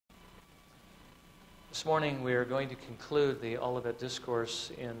This morning we are going to conclude the Olivet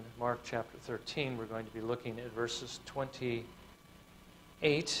Discourse in Mark chapter 13. We're going to be looking at verses 28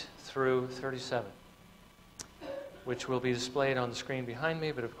 through 37, which will be displayed on the screen behind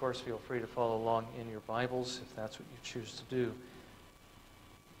me, but of course feel free to follow along in your Bibles if that's what you choose to do.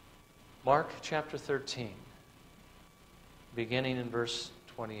 Mark chapter 13, beginning in verse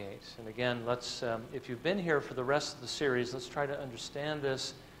 28. And again, let's, if you've been here for the rest of the series, let's try to understand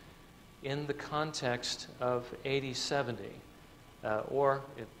this in the context of 80-70. Or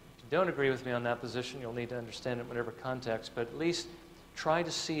if you don't agree with me on that position, you'll need to understand it in whatever context, but at least try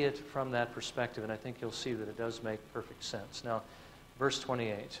to see it from that perspective, and I think you'll see that it does make perfect sense. Now, verse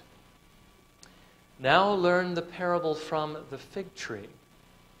 28. Now learn the parable from the fig tree.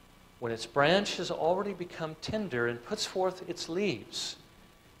 When its branch has already become tender and puts forth its leaves,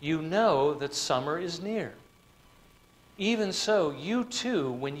 you know that summer is near. Even so, you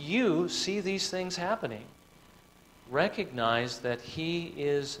too, when you see these things happening, recognize that He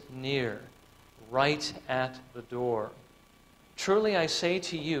is near, right at the door. Truly I say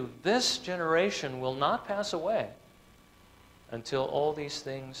to you, this generation will not pass away until all these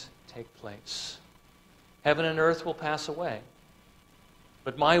things take place. Heaven and earth will pass away,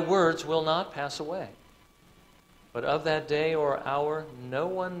 but my words will not pass away. But of that day or hour no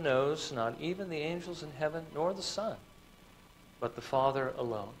one knows, not even the angels in heaven, nor the Son, but the Father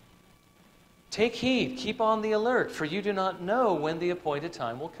alone. Take heed, keep on the alert, for you do not know when the appointed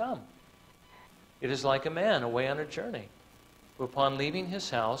time will come. It is like a man away on a journey, who upon leaving his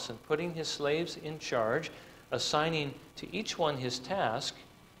house and putting his slaves in charge, assigning to each one his task,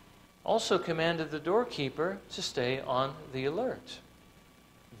 also commanded the doorkeeper to stay on the alert.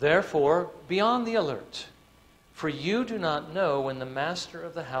 Therefore, be on the alert, for you do not know when the master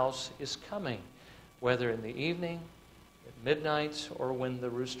of the house is coming, whether in the evening, at midnight, or when the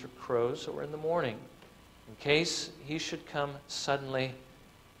rooster crows, or in the morning, in case he should come suddenly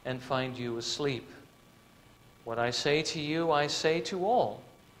and find you asleep. What I say to you, I say to all,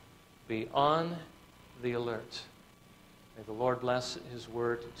 be on the alert. May the Lord bless His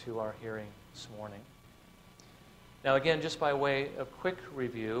word to our hearing this morning. Now again, just by way of quick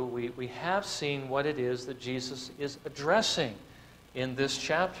review, we have seen what it is that Jesus is addressing in this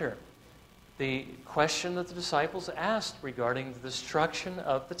chapter. The question that the disciples asked regarding the destruction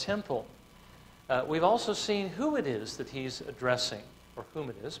of the temple. We've also seen who it is that He's addressing, or whom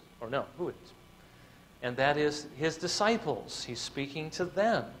it is, or no, who it is. And that is His disciples. He's speaking to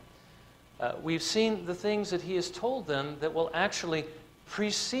them. We've seen the things that He has told them that will actually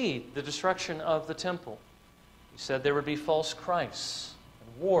precede the destruction of the temple. He said there would be false Christs,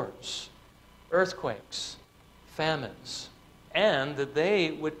 and wars, earthquakes, famines, and that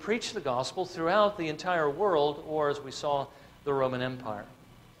they would preach the gospel throughout the entire world, or as we saw, the Roman Empire.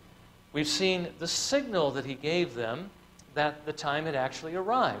 We've seen the signal that He gave them that the time had actually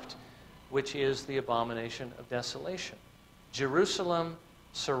arrived, which is the abomination of desolation. Jerusalem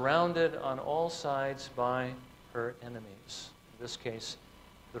surrounded on all sides by her enemies, in this case,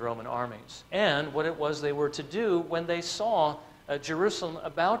 the Roman armies. And what it was they were to do when they saw Jerusalem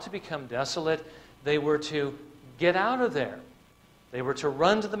about to become desolate, they were to get out of there. They were to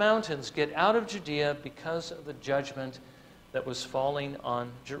run to the mountains, get out of Judea because of the judgment that was falling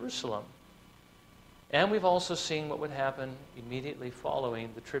on Jerusalem. And we've also seen what would happen immediately following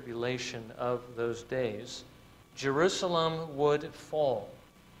the tribulation of those days. Jerusalem would fall.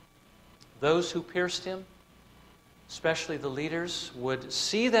 Those who pierced Him, especially the leaders, would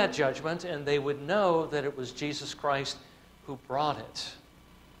see that judgment and they would know that it was Jesus Christ who brought it.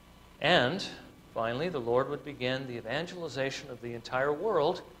 And finally, the Lord would begin the evangelization of the entire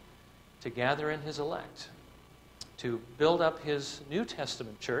world to gather in His elect, to build up His New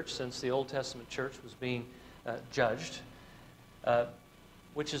Testament church, since the Old Testament church was being judged,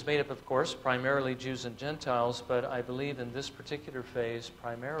 which is made up, of course, primarily Jews and Gentiles, but I believe in this particular phase,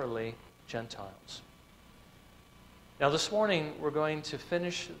 primarily Gentiles. Now this morning, we're going to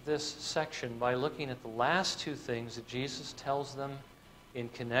finish this section by looking at the last two things that Jesus tells them in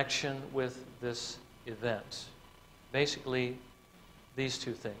connection with this event. Basically, these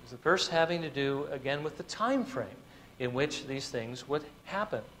two things. The first having to do, again, with the time frame in which these things would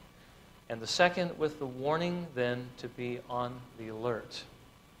happen. And the second with the warning then to be on the alert.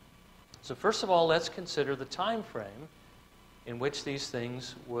 So first of all, let's consider the time frame in which these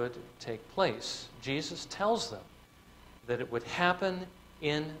things would take place. Jesus tells them that it would happen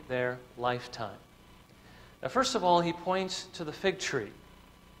in their lifetime. Now, first of all, He points to the fig tree.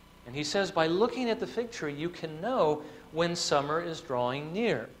 And He says, by looking at the fig tree, you can know when summer is drawing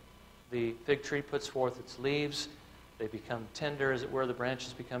near. The fig tree puts forth its leaves. they become tender, as it were, the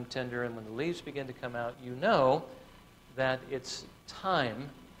branches become tender, and when the leaves begin to come out, you know that it's time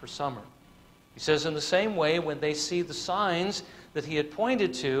for summer. He says in the same way, when they see the signs that he had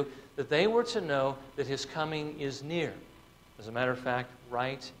pointed to, that they were to know that his coming is near. As a matter of fact,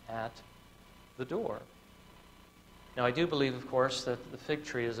 right at the door. Now, I do believe, of course, that the fig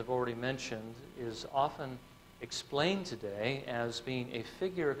tree, as I've already mentioned, is often explained today as being a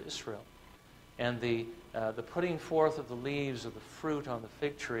figure of Israel. And the putting forth of the leaves of the fruit on the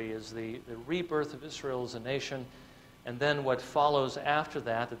fig tree is the rebirth of Israel as a nation. And then what follows after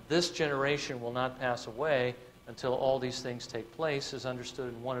that this generation will not pass away until all these things take place, is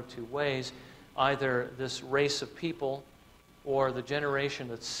understood in one of two ways. Either this race of people or the generation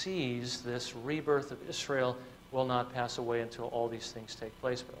that sees this rebirth of Israel will not pass away until all these things take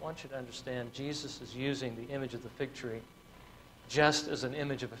place. But I want you to understand, Jesus is using the image of the fig tree just as an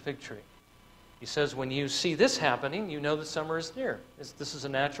image of a fig tree. He says, when you see this happening, you know that summer is near. This is a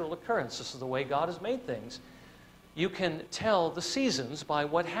natural occurrence. This is the way God has made things. You can tell the seasons by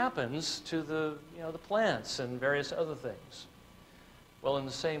what happens to the plants and various other things. Well, in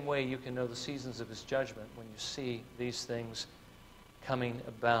the same way, you can know the seasons of his judgment when you see these things coming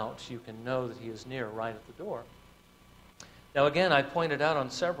about. You can know that he is near, right at the door. Now, again, I pointed out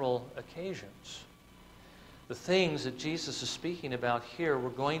on several occasions, the things that Jesus is speaking about here were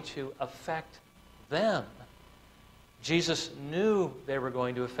going to affect them. Jesus knew they were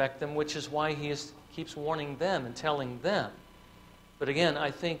going to affect them, which is why he keeps warning them and telling them. But again, I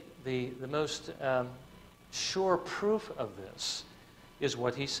think the most sure proof of this is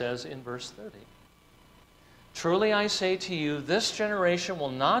what he says in verse 30. Truly I say to you, this generation will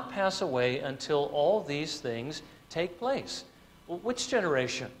not pass away until all these things take place. Well, which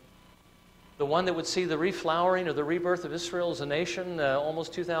generation? The one that would see the reflowering or the rebirth of Israel as a nation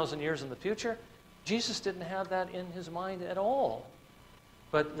almost 2,000 years in the future? Jesus didn't have that in his mind at all.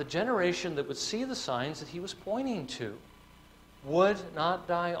 But the generation that would see the signs that he was pointing to would not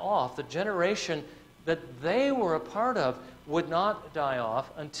die off. The generation that they were a part of would not die off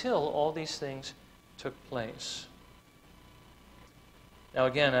until all these things took place. Now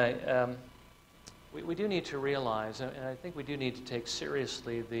again, we do need to realize, and I think we do need to take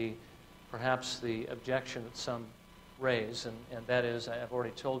seriously perhaps the objection that some raise, and that is, I've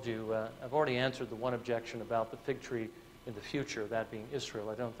already told you, I've already answered the one objection about the fig tree in the future, that being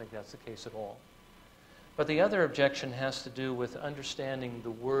Israel. I don't think that's the case at all. But the other objection has to do with understanding the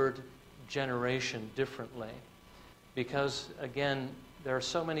word generation differently. Because, again, there are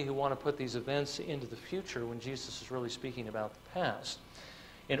so many who want to put these events into the future when Jesus is really speaking about the past.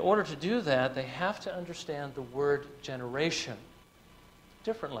 In order to do that, they have to understand the word generation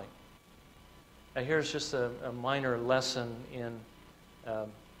differently. Now, here's just a minor lesson in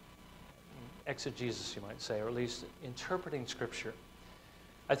exegesis, you might say, or at least interpreting Scripture.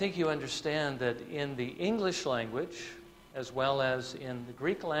 I think you understand that in the English language, as well as in the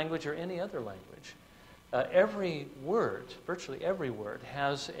Greek language or any other language, every word, virtually every word,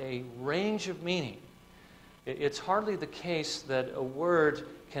 has a range of meaning. It's hardly the case that a word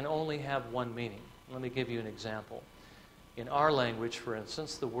can only have one meaning. Let me give you an example. In our language, for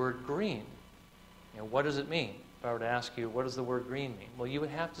instance, the word green. What does it mean? If I were to ask you, what does the word green mean? Well, you would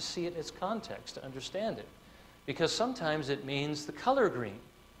have to see it in its context to understand it. Because sometimes it means the color green.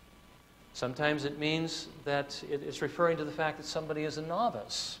 Sometimes it means that it's referring to the fact that somebody is a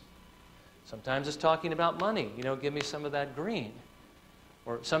novice. Sometimes it's talking about money. Give me some of that green.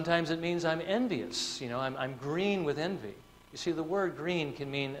 Or sometimes it means I'm envious. I'm green with envy. You see, the word green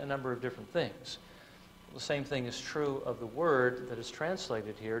can mean a number of different things. The same thing is true of the word that is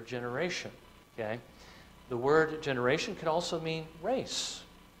translated here, generation. Okay? The word generation could also mean race.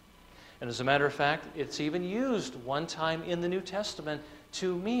 And as a matter of fact, it's even used one time in the New Testament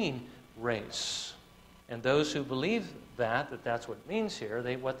to mean race. And those who believe that's what it means here,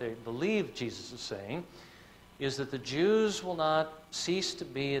 what they believe Jesus is saying, is that the Jews will not cease to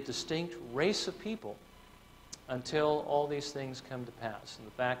be a distinct race of people until all these things come to pass. And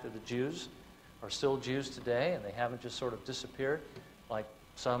the fact that the Jews are still Jews today, and they haven't just sort of disappeared like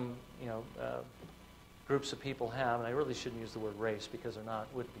some, groups of people have, and I really shouldn't use the word race because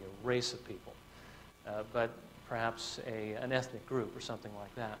wouldn't be a race of people, but perhaps an ethnic group or something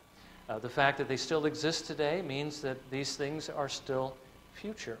like that. The fact that they still exist today means that these things are still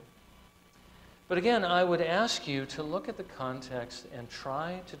future. But again, I would ask you to look at the context and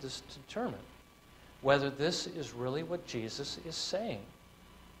try to determine whether this is really what Jesus is saying.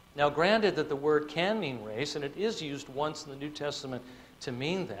 Now, granted that the word can mean race, and it is used once in the New Testament to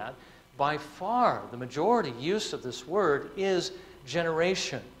mean that, by far the majority use of this word is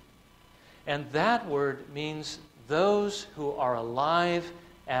generation. And that word means those who are alive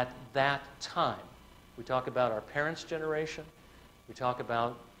at that time. We talk about our parents' generation. We talk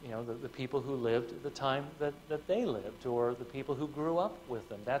about the people who lived at the time that they lived, or the people who grew up with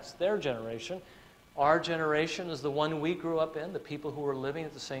them. That's their generation. Our generation is the one we grew up in, the people who are living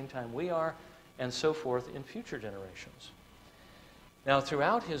at the same time we are, and so forth in future generations. Now,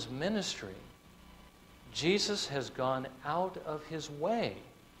 throughout his ministry, Jesus has gone out of his way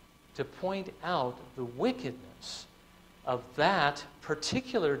to point out the wickedness of that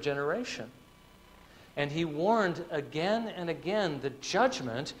particular generation. And he warned again and again that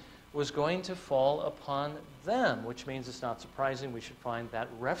judgment was going to fall upon them, which means it's not surprising we should find that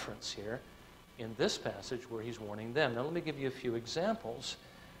reference here in this passage where he's warning them. Now let me give you a few examples,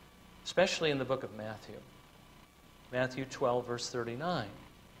 especially in the book of Matthew. Matthew 12, verse 39.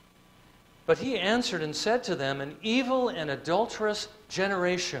 But he answered and said to them, an evil and adulterous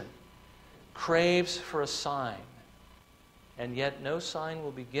generation craves for a sign, and yet no sign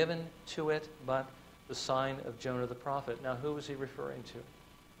will be given to it but the sign of Jonah the prophet. Now who is he referring to?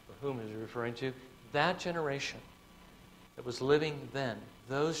 Or whom is he referring to? That generation that was living then,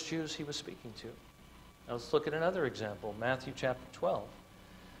 those Jews he was speaking to. Now let's look at another example, Matthew chapter 12,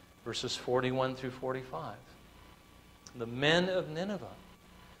 verses 41 through 45. The men of Nineveh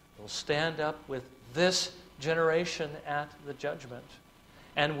will stand up with this generation at the judgment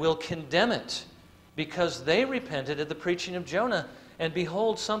and will condemn it because they repented at the preaching of Jonah, and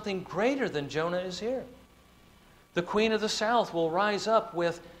behold, something greater than Jonah is here. The queen of the south will rise up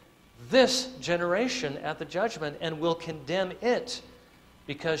with this generation at the judgment and will condemn it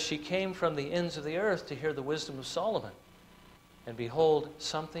because she came from the ends of the earth to hear the wisdom of Solomon. And behold,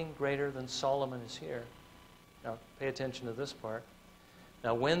 something greater than Solomon is here. Now, pay attention to this part.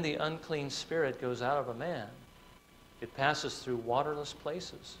 Now, when the unclean spirit goes out of a man, it passes through waterless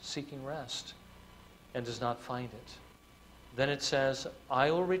places, seeking rest, and does not find it. Then it says,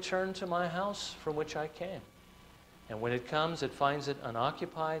 I will return to my house from which I came. And when it comes, it finds it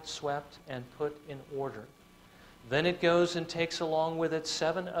unoccupied, swept, and put in order. Then it goes and takes along with it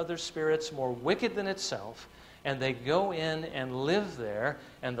 7 other spirits more wicked than itself, and they go in and live there,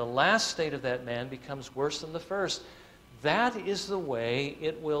 and the last state of that man becomes worse than the first. That is the way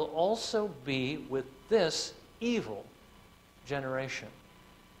it will also be with this evil generation.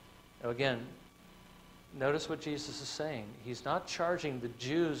 Now again, notice what Jesus is saying. He's not charging the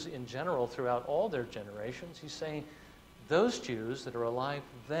Jews in general throughout all their generations. He's saying those Jews that are alive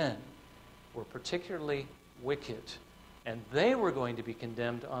then were particularly wicked, and they were going to be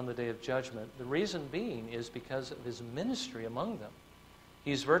condemned on the day of judgment. The reason being is because of his ministry among them.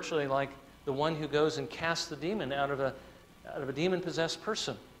 He's virtually like the one who goes and casts the demon out of a demon-possessed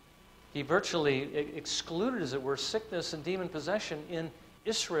person. He virtually excluded, as it were, sickness and demon possession in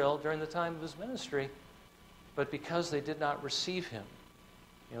Israel during the time of his ministry. But because they did not receive him,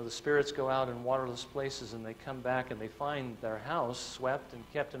 the spirits go out in waterless places and they come back and they find their house swept and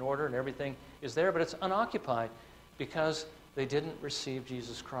kept in order and everything is there, but it's unoccupied because they didn't receive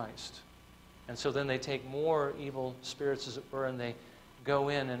Jesus Christ. And so then they take more evil spirits, as it were, and they go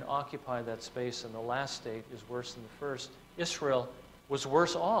in and occupy that space, and the last state is worse than the first. Israel was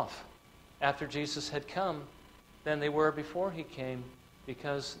worse off after Jesus had come than they were before he came,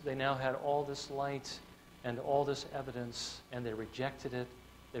 because they now had all this light and all this evidence, and they rejected it.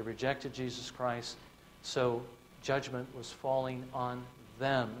 They rejected Jesus Christ, so judgment was falling on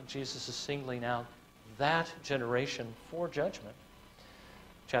them. Jesus is singling out that generation for judgment.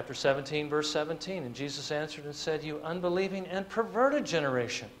 Chapter 17, verse 17, and Jesus answered and said, you unbelieving and perverted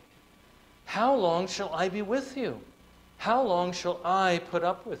generation, how long shall I be with you? How long shall I put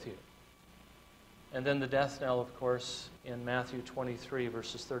up with you? And then the death knell, of course, in Matthew 23,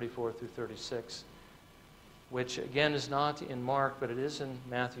 verses 34 through 36, which again is not in Mark, but it is in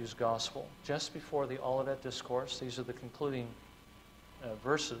Matthew's Gospel, just before the Olivet Discourse. These are the concluding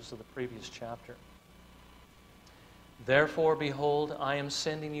verses of the previous chapter. Therefore, behold, I am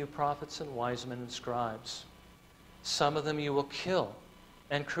sending you prophets and wise men and scribes. Some of them you will kill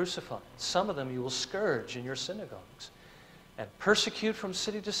and crucify. Some of them you will scourge in your synagogues and persecute from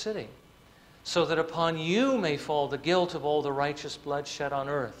city to city, so that upon you may fall the guilt of all the righteous blood shed on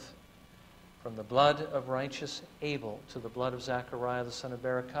earth, from the blood of righteous Abel to the blood of Zechariah the son of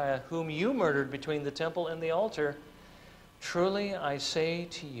Berechiah, whom you murdered between the temple and the altar. Truly I say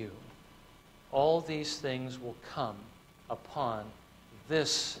to you, all these things will come upon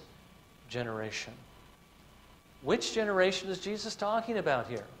this generation. Which generation is Jesus talking about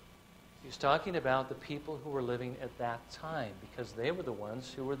here? He's talking about the people who were living at that time, because they were the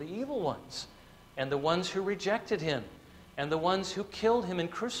ones who were the evil ones, and the ones who rejected him, and the ones who killed him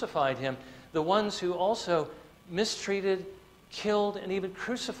and crucified him, the ones who also mistreated, killed, and even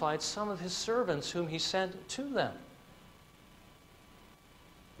crucified some of his servants whom he sent to them.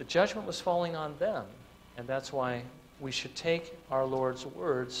 The judgment was falling on them, and that's why we should take our Lord's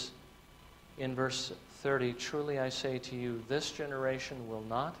words in verse 30. Truly I say to you, this generation will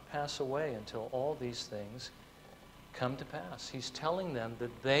not pass away until all these things come to pass. He's telling them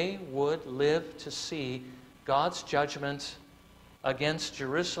that they would live to see God's judgment against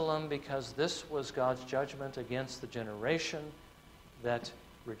Jerusalem, because this was God's judgment against the generation that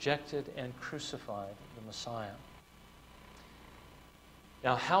rejected and crucified the Messiah.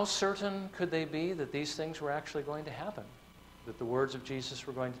 Now, how certain could they be that these things were actually going to happen? That the words of Jesus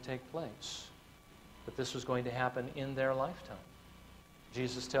were going to take place? That this was going to happen in their lifetime?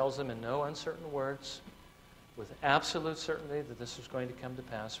 Jesus tells them in no uncertain words, with absolute certainty, that this was going to come to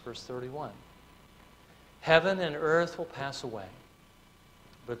pass. Verse 31. Heaven and earth will pass away,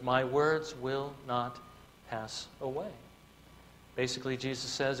 but my words will not pass away. Basically,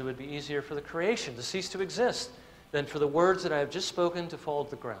 Jesus says it would be easier for the creation to cease to exist than for the words that I have just spoken to fall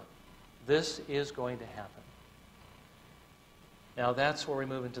to the ground. This is going to happen. Now that's where we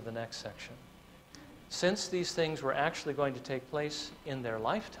move into the next section. Since these things were actually going to take place in their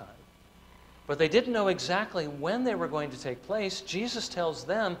lifetime, but they didn't know exactly when they were going to take place, Jesus tells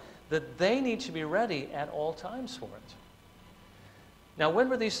them that they need to be ready at all times for it. Now, when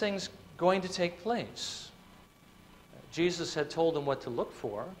were these things going to take place? Jesus had told them what to look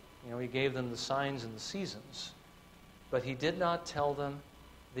for. He gave them the signs and the seasons. But he did not tell them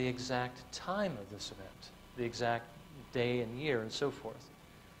the exact time of this event, the exact day and year and so forth.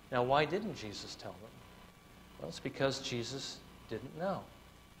 Now, why didn't Jesus tell them? Well, it's because Jesus didn't know.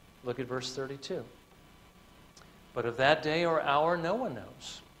 Look at verse 32. But of that day or hour no one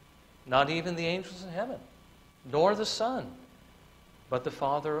knows, not even the angels in heaven, nor the Son, but the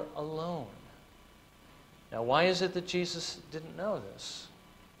Father alone. Now, why is it that Jesus didn't know this?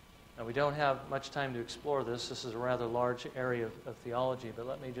 Now, we don't have much time to explore this. This is a rather large area of theology, but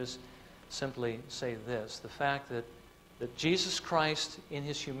let me just simply say this. The fact that Jesus Christ in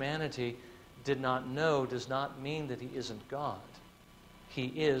his humanity did not know does not mean that he isn't God. He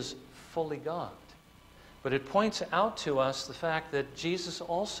is fully God. But it points out to us the fact that Jesus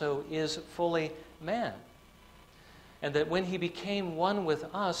also is fully man. And that when he became one with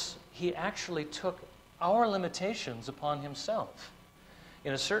us, he actually took our limitations upon himself.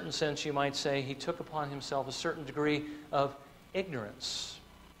 In a certain sense, you might say he took upon himself a certain degree of ignorance.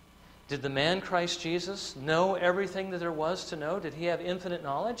 Did the man Christ Jesus know everything that there was to know? Did he have infinite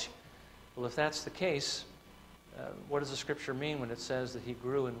knowledge? Well, if that's the case, what does the Scripture mean when it says that he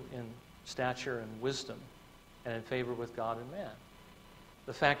grew in stature and wisdom and in favor with God and man?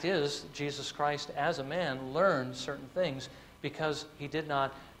 The fact is, Jesus Christ as a man learned certain things because he did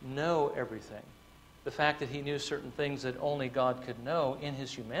not know everything. The fact that he knew certain things that only God could know in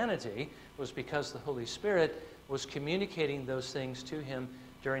his humanity was because the Holy Spirit was communicating those things to him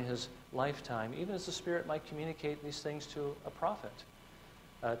during his lifetime, even as the Spirit might communicate these things to a prophet,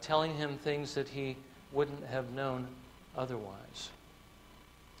 telling him things that he wouldn't have known otherwise.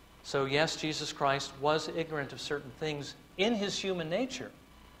 So yes, Jesus Christ was ignorant of certain things in his human nature,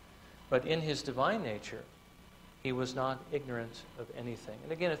 but in his divine nature, he was not ignorant of anything.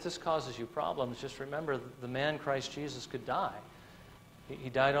 And again, if this causes you problems, just remember the man Christ Jesus could die. He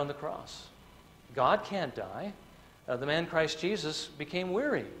died on the cross. God can't die. The man Christ Jesus became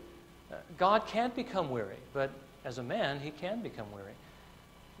weary. God can't become weary, but as a man, he can become weary.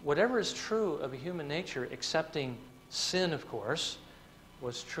 Whatever is true of a human nature, excepting sin, of course,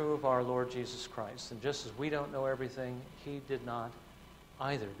 was true of our Lord Jesus Christ. And just as we don't know everything, he did not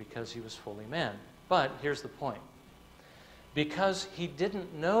either, because he was fully man. But here's the point. Because he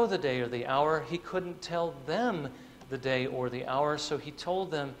didn't know the day or the hour, he couldn't tell them the day or the hour, so he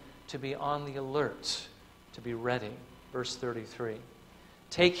told them to be on the alert, to be ready. Verse 33.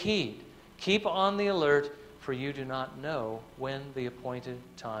 Take heed, keep on the alert, for you do not know when the appointed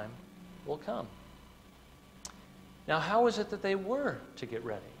time will come. Now, how is it that they were to get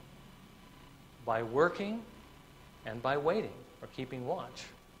ready? By working and by waiting, or keeping watch.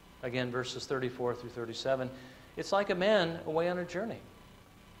 Again, verses 34 through 37. It's like a man away on a journey,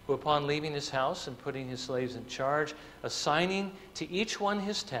 who upon leaving his house and putting his slaves in charge, assigning to each one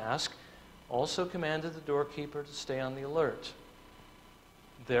his task, also commanded the doorkeeper to stay on the alert.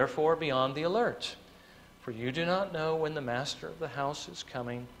 Therefore, be on the alert, for you do not know when the master of the house is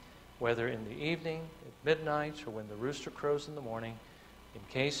coming, whether in the evening, at midnight, or when the rooster crows in the morning, in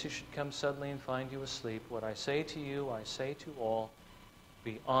case he should come suddenly and find you asleep. What I say to you, I say to all,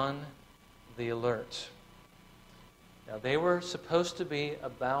 be on the alert. Now, they were supposed to be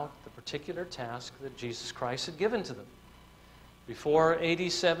about the particular task that Jesus Christ had given to them. Before AD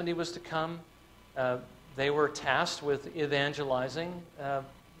 70 was to come, they were tasked with evangelizing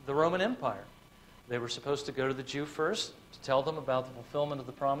the Roman Empire. They were supposed to go to the Jew first to tell them about the fulfillment of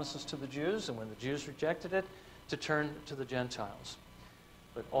the promises to the Jews, and when the Jews rejected it, to turn to the Gentiles.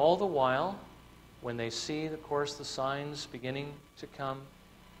 But all the while, when they see, of course, the signs beginning to come,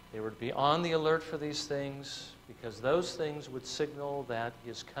 they were to be on the alert for these things, because those things would signal that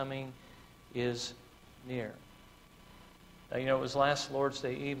his coming is near. Now, it was last Lord's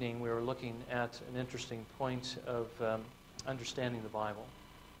Day evening we were looking at an interesting point of understanding the Bible.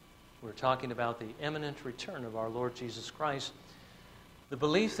 We were talking about the imminent return of our Lord Jesus Christ, the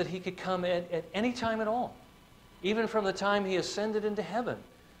belief that he could come at any time at all. Even from the time he ascended into heaven,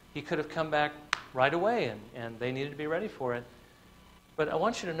 he could have come back right away, and they needed to be ready for it. But I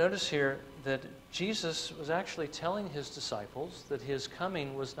want you to notice here that Jesus was actually telling his disciples that his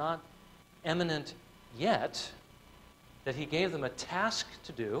coming was not imminent yet, that he gave them a task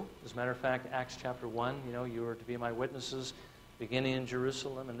to do. As a matter of fact, Acts chapter 1, you are to be my witnesses, beginning in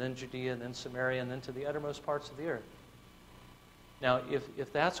Jerusalem, and then Judea, and then Samaria, and then to the uttermost parts of the earth. Now,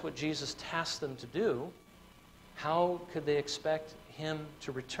 if that's what Jesus tasked them to do, how could they expect him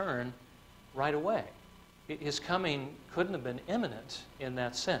to return right away? His coming couldn't have been imminent in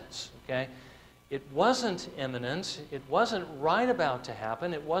that sense, okay? It wasn't imminent. It wasn't right about to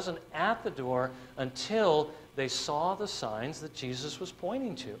happen. It wasn't at the door until they saw the signs that Jesus was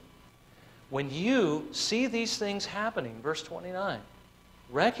pointing to. When you see these things happening, verse 29,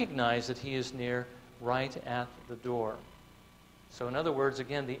 recognize that he is near, right at the door. So in other words,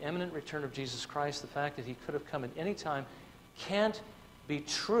 again, the imminent return of Jesus Christ, the fact that he could have come at any time, can't be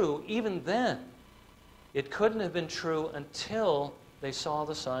true even then. It couldn't have been true until they saw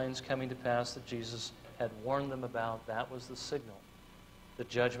the signs coming to pass that Jesus had warned them about. That was the signal. The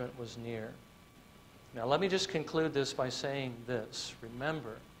judgment was near. Now let me just conclude this by saying this.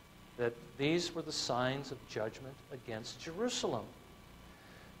 Remember that these were the signs of judgment against Jerusalem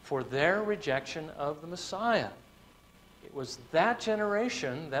for their rejection of the Messiah. It was that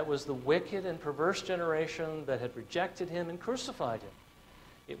generation that was the wicked and perverse generation that had rejected him and crucified him.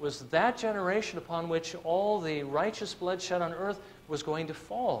 It was that generation upon which all the righteous blood shed on earth was going to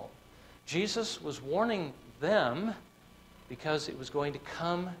fall. Jesus was warning them because it was going to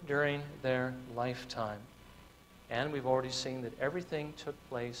come during their lifetime. And we've already seen that everything took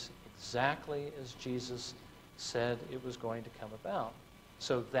place exactly as Jesus said it was going to come about.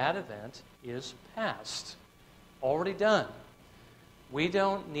 So that event is past, already done. We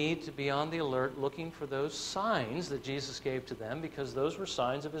don't need to be on the alert looking for those signs that Jesus gave to them, because those were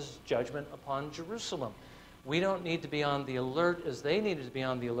signs of his judgment upon Jerusalem. We don't need to be on the alert as they needed to be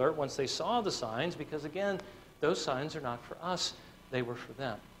on the alert once they saw the signs, because again, those signs are not for us, they were for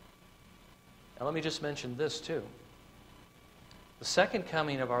them. Now let me just mention this too. The second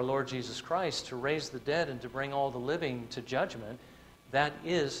coming of our Lord Jesus Christ to raise the dead and to bring all the living to judgment, that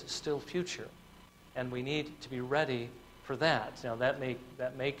is still future. And we need to be ready for that. Now that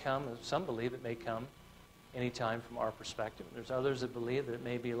may come, some believe it may come anytime from our perspective. There's others that believe that it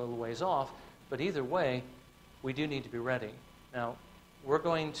may be a little ways off, but either way, we do need to be ready. Now, we're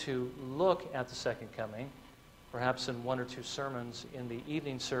going to look at the second coming, perhaps in one or two sermons in the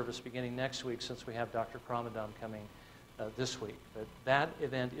evening service beginning next week, since we have Dr. Kramadam coming this week. But that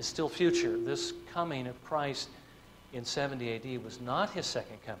event is still future. This coming of Christ in 70 AD was not his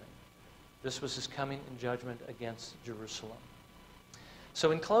second coming. This was his coming in judgment against Jerusalem.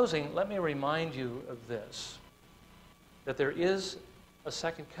 So in closing, let me remind you of this, that there is a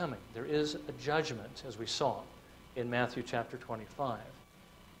second coming. There is a judgment, as we saw in Matthew chapter 25.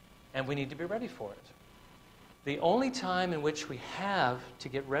 And we need to be ready for it. The only time in which we have to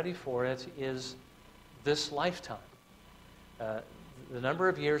get ready for it is this lifetime. The number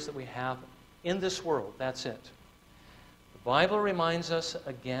of years that we have in this world, that's it. The Bible reminds us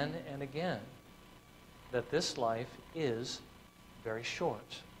again and again that this life is very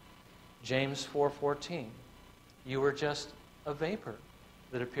short. James 4:14, you are just a vapor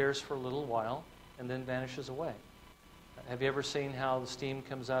that appears for a little while and then vanishes away. Have you ever seen how the steam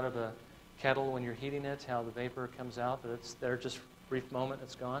comes out of a kettle when you're heating it, how the vapor comes out, but it's there just for a brief moment,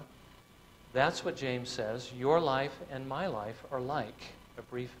 it's gone? That's what James says. Your life and my life are like a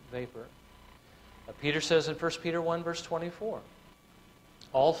brief vapor. Peter says in 1 Peter 1, verse 24,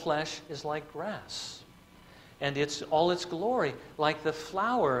 all flesh is like grass, and all its glory like the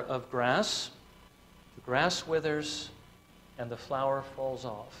flower of grass. The grass withers, and the flower falls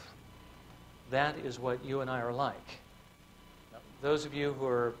off. That is what you and I are like. Now, those of you who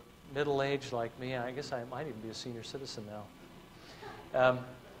are middle-aged like me, I guess I might even be a senior citizen now,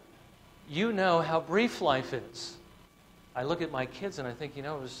 you know how brief life is. I look at my kids and I think,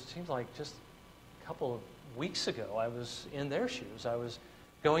 it seems like just a couple of weeks ago I was in their shoes. I was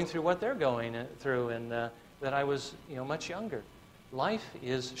going through what they're going through, and that I was, much younger. Life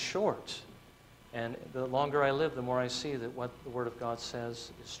is short, and the longer I live, the more I see that what the Word of God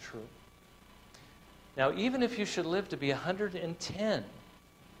says is true. Now, even if you should live to be 110,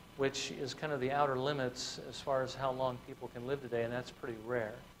 which is kind of the outer limits as far as how long people can live today, and that's pretty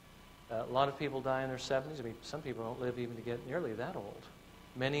rare. A lot of people die in their 70s. I mean, some people don't live even to get nearly that old.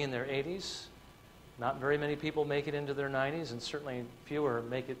 Many in their 80s. Not very many people make it into their 90s, and certainly fewer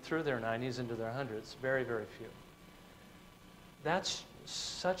make it through their 90s into their 100s. Very, very few. That's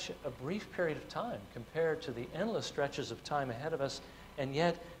such a brief period of time compared to the endless stretches of time ahead of us, and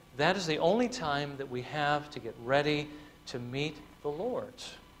yet that is the only time that we have to get ready to meet the Lord.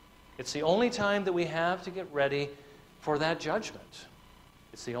 It's the only time that we have to get ready for that judgment.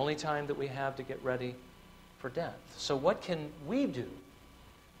 It's the only time that we have to get ready for death. So what can we do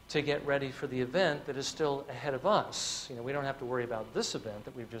to get ready for the event that is still ahead of us? We don't have to worry about this event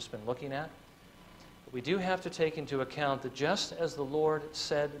that we've just been looking at. But we do have to take into account that just as the Lord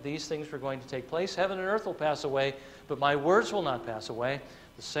said these things were going to take place, heaven and earth will pass away, but my words will not pass away.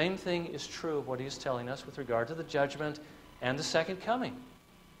 The same thing is true of what he's telling us with regard to the judgment and the second coming.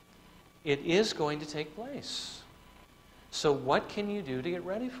 It is going to take place. So what can you do to get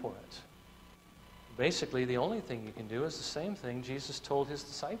ready for it? Basically, the only thing you can do is the same thing Jesus told his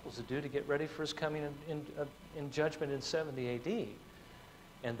disciples to do to get ready for his coming in judgment in 70 A.D.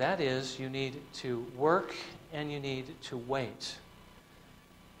 And that is, you need to work and you need to wait.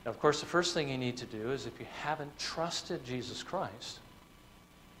 Now, of course, the first thing you need to do is, if you haven't trusted Jesus Christ,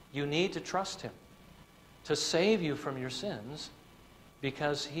 you need to trust him to save you from your sins,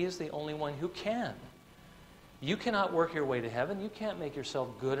 because he is the only one who can. You cannot work your way to heaven. You can't make yourself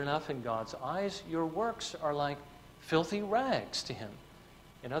good enough in God's eyes. Your works are like filthy rags to him.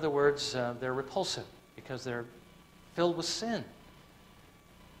 In other words, they're repulsive because they're filled with sin.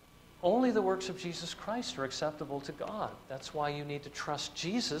 Only the works of Jesus Christ are acceptable to God. That's why you need to trust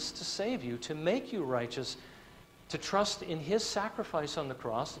Jesus to save you, to make you righteous, to trust in his sacrifice on the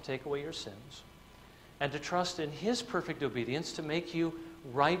cross to take away your sins, and to trust in his perfect obedience to make you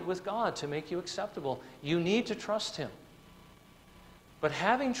right with God, to make you acceptable. You need to trust him. But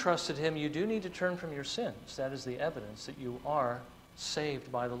having trusted him, you do need to turn from your sins. That is the evidence that you are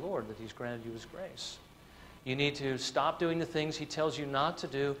saved by the Lord, that he's granted you his grace. You need to stop doing the things he tells you not to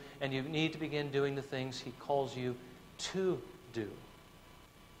do, and you need to begin doing the things he calls you to do.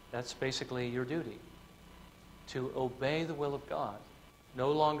 That's basically your duty, to obey the will of God.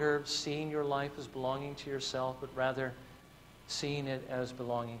 No longer seeing your life as belonging to yourself, but rather seeing it as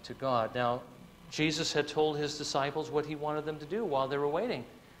belonging to God. Now, Jesus had told his disciples what he wanted them to do while they were waiting.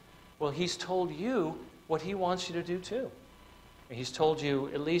 Well, he's told you what he wants you to do too. And he's told you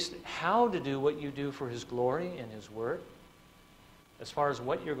at least how to do what you do for his glory in his word. As far as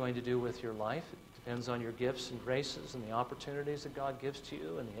what you're going to do with your life, it depends on your gifts and graces and the opportunities that God gives to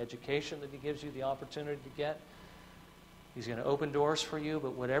you and the education that he gives you the opportunity to get. He's going to open doors for you,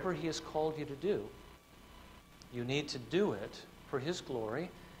 but whatever he has called you to do, you need to do it for his glory.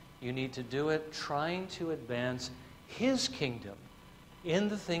 You need to do it trying to advance his kingdom in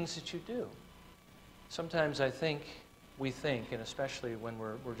the things that you do. Sometimes we think, and especially when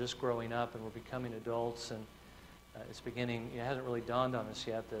we're just growing up and we're becoming adults, and it hasn't really dawned on us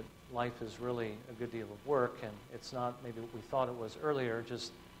yet that life is really a good deal of work, and it's not maybe what we thought it was earlier,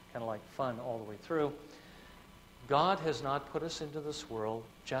 just kind of like fun all the way through. God has not put us into this world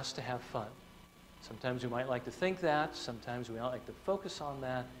just to have fun. Sometimes we might like to think that, sometimes we might like to focus on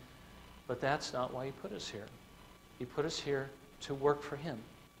that, but that's not why he put us here. He put us here to work for him.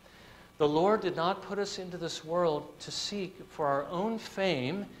 The Lord did not put us into this world to seek for our own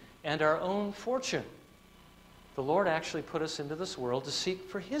fame and our own fortune. The Lord actually put us into this world to seek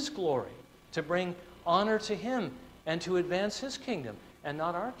for his glory, to bring honor to him and to advance his kingdom and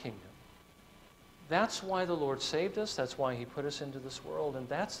not our kingdom. That's why the Lord saved us. That's why he put us into this world. And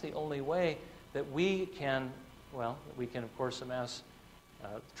that's the only way that we can, of course, amass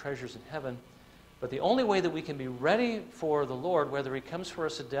treasures in heaven. But the only way that we can be ready for the Lord, whether he comes for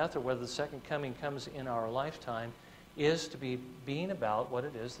us at death or whether the second coming comes in our lifetime, is to be being about what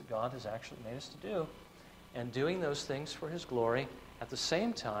it is that God has actually made us to do and doing those things for his glory, at the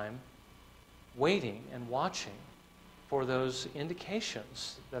same time waiting and watching for those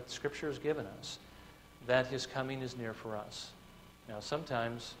indications that Scripture has given us that his coming is near for us. Now,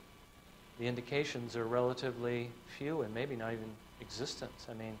 sometimes the indications are relatively few and maybe not even existent.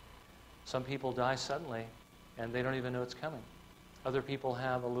 I mean, Some people die suddenly, and they don't even know it's coming. Other people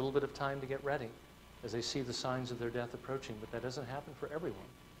have a little bit of time to get ready as they see the signs of their death approaching, but that doesn't happen for everyone.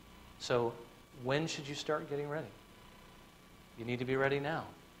 So when should you start getting ready? You need to be ready now.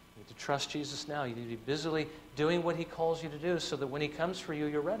 You need to trust Jesus now. You need to be busily doing what he calls you to do so that when he comes for you,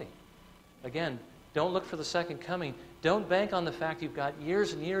 you're ready. Again, don't look for the second coming. Don't bank on the fact you've got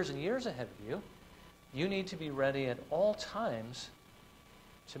years and years and years ahead of you. You need to be ready at all times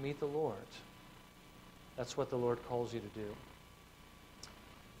to meet the Lord. That's what the Lord calls you to do.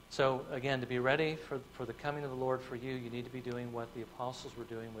 So, again, to be ready for the coming of the Lord for you, you need to be doing what the apostles were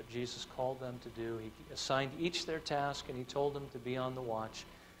doing, what Jesus called them to do. He assigned each their task, and he told them to be on the watch.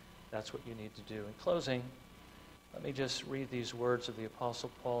 That's what you need to do. In closing, let me just read these words of the Apostle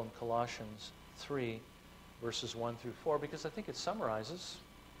Paul in Colossians 3, verses 1 through 4, because I think it summarizes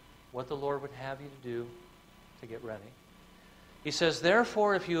what the Lord would have you to do to get ready. He says,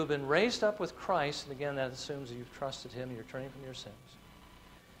 "Therefore, if you have been raised up with Christ," and again, that assumes that you've trusted him and you're turning from your sins.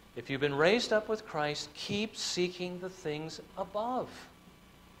 "If you've been raised up with Christ, keep seeking the things above,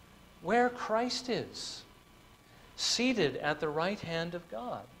 where Christ is, seated at the right hand of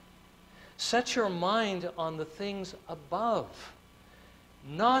God. Set your mind on the things above,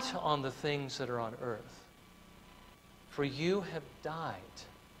 not on the things that are on earth. For you have died,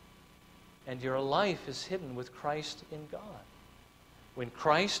 and your life is hidden with Christ in God. When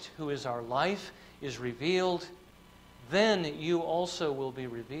Christ, who is our life, is revealed, then you also will be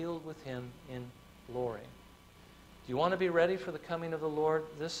revealed with him in glory." Do you want to be ready for the coming of the Lord?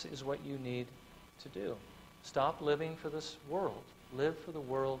 This is what you need to do. Stop living for this world. Live for the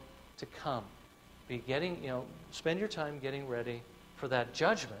world to come. Spend your time getting ready for that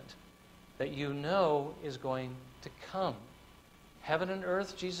judgment that you know is going to come. Heaven and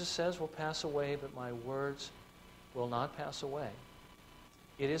earth, Jesus says, will pass away, but my words will not pass away.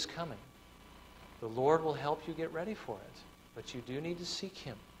 It is coming. The Lord will help you get ready for it. But you do need to seek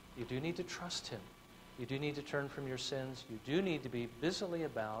him. You do need to trust him. You do need to turn from your sins. You do need to be busily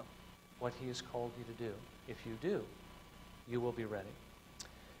about what he has called you to do. If you do, you will be ready.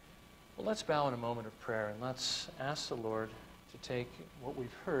 Well, let's bow in a moment of prayer and let's ask the Lord to take what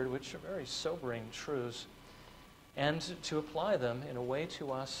we've heard, which are very sobering truths, and to apply them in a way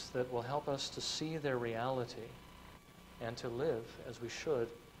to us that will help us to see their reality and to live as we should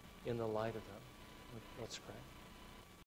in the light of them. Let's pray.